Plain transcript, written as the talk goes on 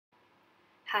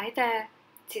Hi there!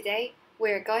 Today,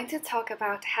 we're going to talk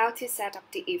about how to set up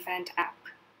the Event app.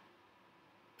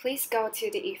 Please go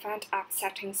to the Event app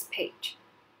settings page.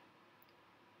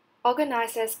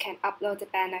 Organizers can upload the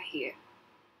banner here.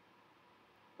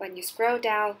 When you scroll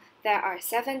down, there are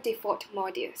 7 default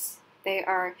modules. They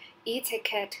are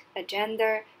e-ticket,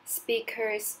 agenda,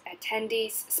 speakers,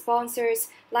 attendees, sponsors,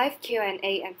 live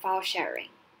Q&A, and file sharing.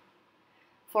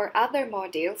 For other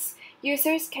modules,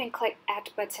 users can click Add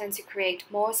button to create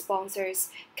more sponsors,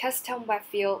 custom web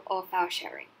view, or file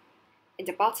sharing. In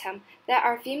the bottom, there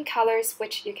are theme colors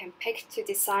which you can pick to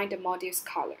design the module's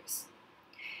colors.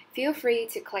 Feel free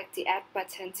to click the Add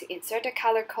button to insert a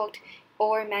color code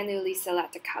or manually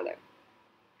select the color.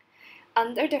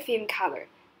 Under the theme color,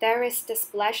 there is the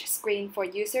splash screen for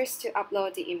users to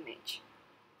upload the image.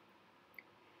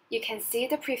 You can see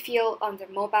the preview on the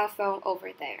mobile phone over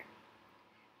there.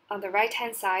 On the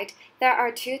right-hand side, there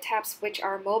are 2 tabs which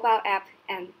are Mobile App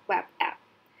and Web App.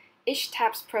 Each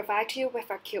tab provides you with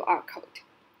a QR code.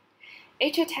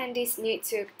 Each attendees need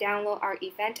to download our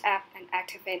Event app and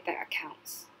activate their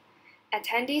accounts.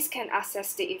 Attendees can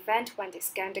access the event when they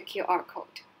scan the QR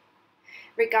code.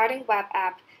 Regarding Web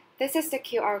App, this is the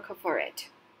QR code for it.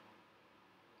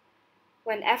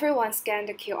 When everyone scans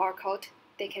the QR code,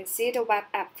 they can see the Web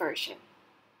App version.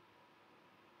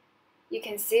 You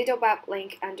can see the web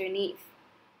link underneath.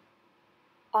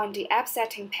 On the app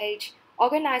setting page,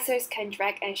 organizers can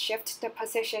drag and shift the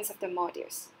positions of the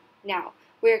modules. Now,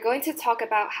 we are going to talk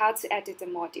about how to edit the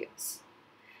modules.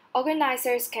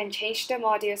 Organizers can change the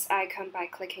module's icon by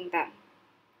clicking them.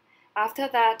 After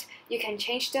that, you can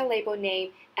change the label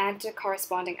name and the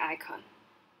corresponding icon.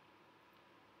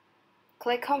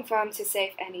 Click Confirm to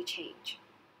save any change.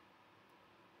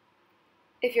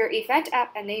 If your Event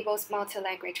app enables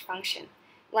multi-language function,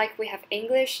 like we have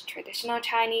English, traditional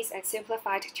Chinese, and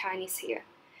simplified Chinese here,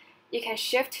 you can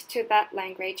shift to that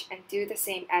language and do the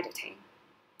same editing.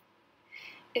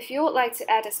 If you would like to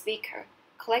add a speaker,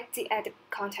 click the Add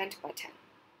Content button.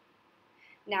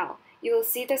 Now, you will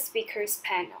see the Speakers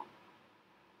panel.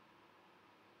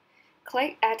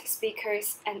 Click Add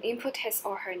Speakers and input his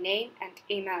or her name and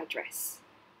email address.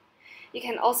 You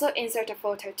can also insert a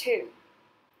photo too.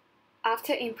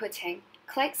 After inputting,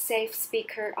 click Save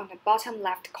Speaker on the bottom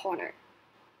left corner.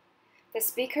 The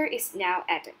speaker is now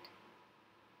added.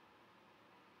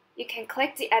 You can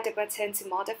click the Edit button to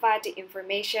modify the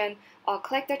information or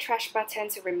click the Trash button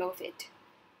to remove it.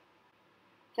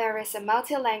 There is a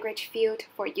multi-language field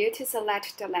for you to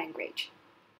select the language.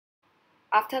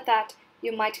 After that,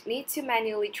 you might need to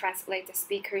manually translate the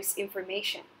speaker's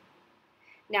information.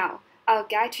 Now, I'll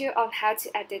guide you on how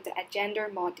to edit the agenda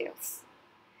modules.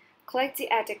 Click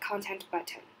the Edit Content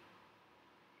button.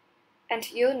 And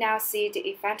you'll now see the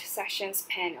Event Sessions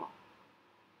panel.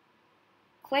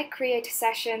 Click Create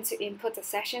Session to input the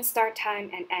session start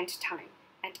time and end time,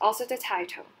 and also the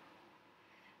title.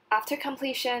 After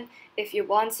completion, if you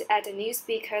want to add a new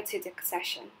speaker to the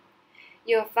session,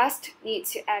 you'll first need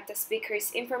to add the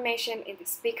speaker's information in the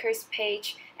Speakers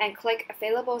page and click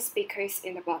Available Speakers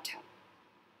in the bottom.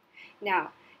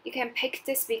 Now, you can pick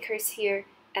the speakers here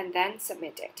and then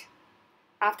submit it.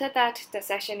 After that, the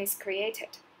session is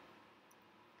created.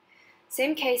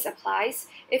 Same case applies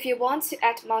if you want to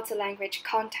add multi-language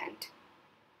content.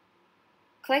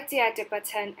 Click the Edit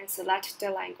button and select the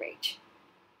language.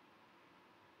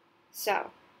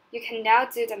 So, you can now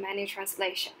do the menu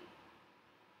translation.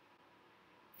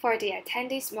 For the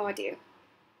Attendees module,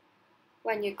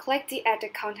 when you click the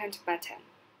Edit Content button,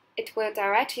 it will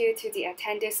direct you to the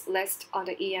attendees list on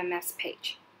the EMS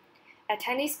page.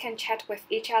 Attendees can chat with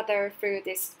each other through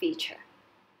this feature.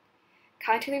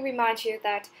 Kindly remind you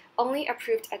that only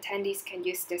approved attendees can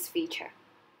use this feature.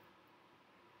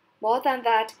 More than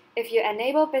that, if you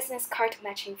enable business card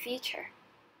matching feature,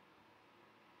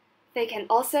 they can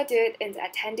also do it in the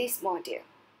Attendees module.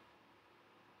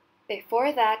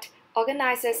 Before that,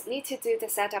 organizers need to do the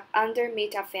setup under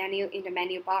Meetup venue in the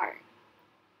menu bar.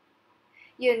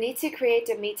 You need to create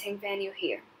the meeting venue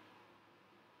here.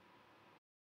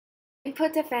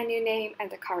 Input the venue name and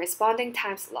the corresponding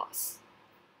time slots.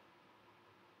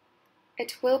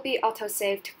 It will be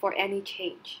auto-saved for any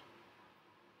change.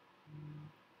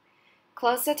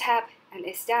 Close the tab and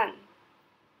it's done.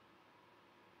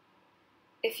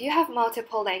 If you have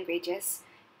multiple languages,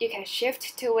 you can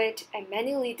shift to it and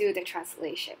manually do the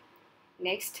translation.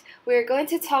 Next, we're going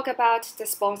to talk about the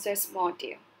Sponsors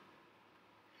module.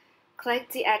 Click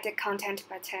the Edit Content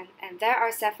button and there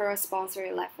are several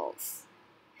sponsor levels.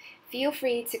 Feel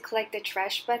free to click the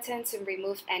Trash button to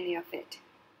remove any of it.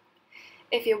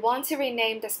 If you want to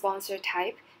rename the sponsor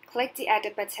type, click the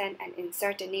Edit button and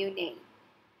insert a new name.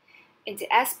 In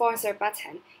the Add Sponsor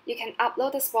button, you can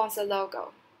upload the sponsor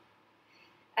logo.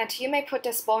 And you may put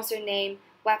the sponsor name,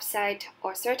 website,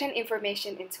 or certain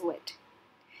information into it.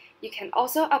 You can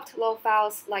also upload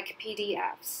files like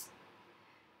PDFs.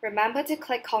 Remember to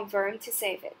click Confirm to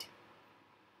save it.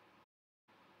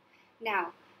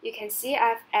 Now, you can see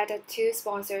I've added 2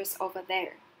 sponsors over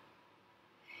there.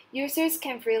 Users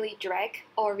can freely drag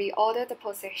or reorder the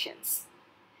positions.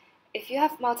 If you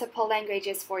have multiple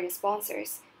languages for your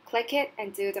sponsors, click it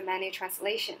and do the manual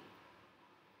translation.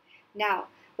 Now,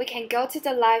 we can go to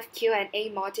the Live Q&A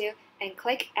module and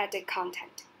click Edit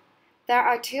Content. There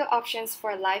are 2 options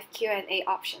for Live Q&A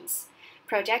options,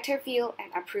 Projector View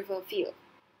and Approval View.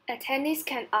 Attendees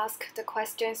can ask the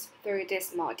questions through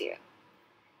this module.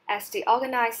 As the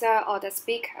organizer or the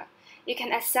speaker, you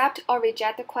can accept or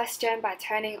reject the question by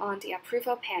turning on the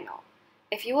Approval panel.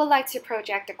 If you would like to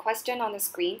project the question on the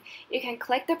screen, you can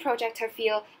click the projector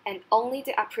field and only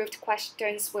the approved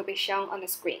questions will be shown on the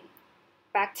screen.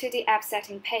 Back to the app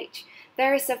setting page,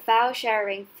 there is a file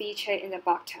sharing feature in the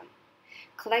bottom.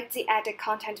 Click the Edit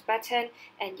Content button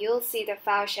and you'll see the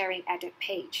file sharing edit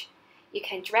page. You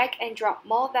can drag and drop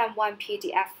more than 1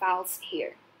 PDF files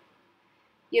here.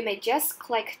 You may just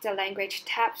click the language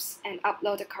tabs and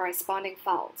upload the corresponding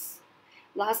files.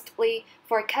 Lastly,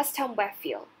 for custom web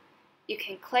field, you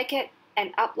can click it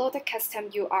and upload the custom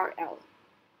URL.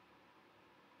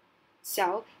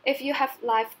 So, if you have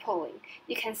live polling,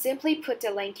 you can simply put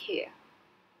the link here.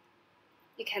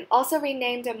 You can also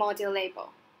rename the module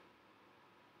label.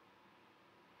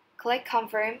 Click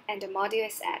Confirm and the module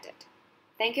is added.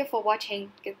 Thank you for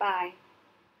watching. Goodbye.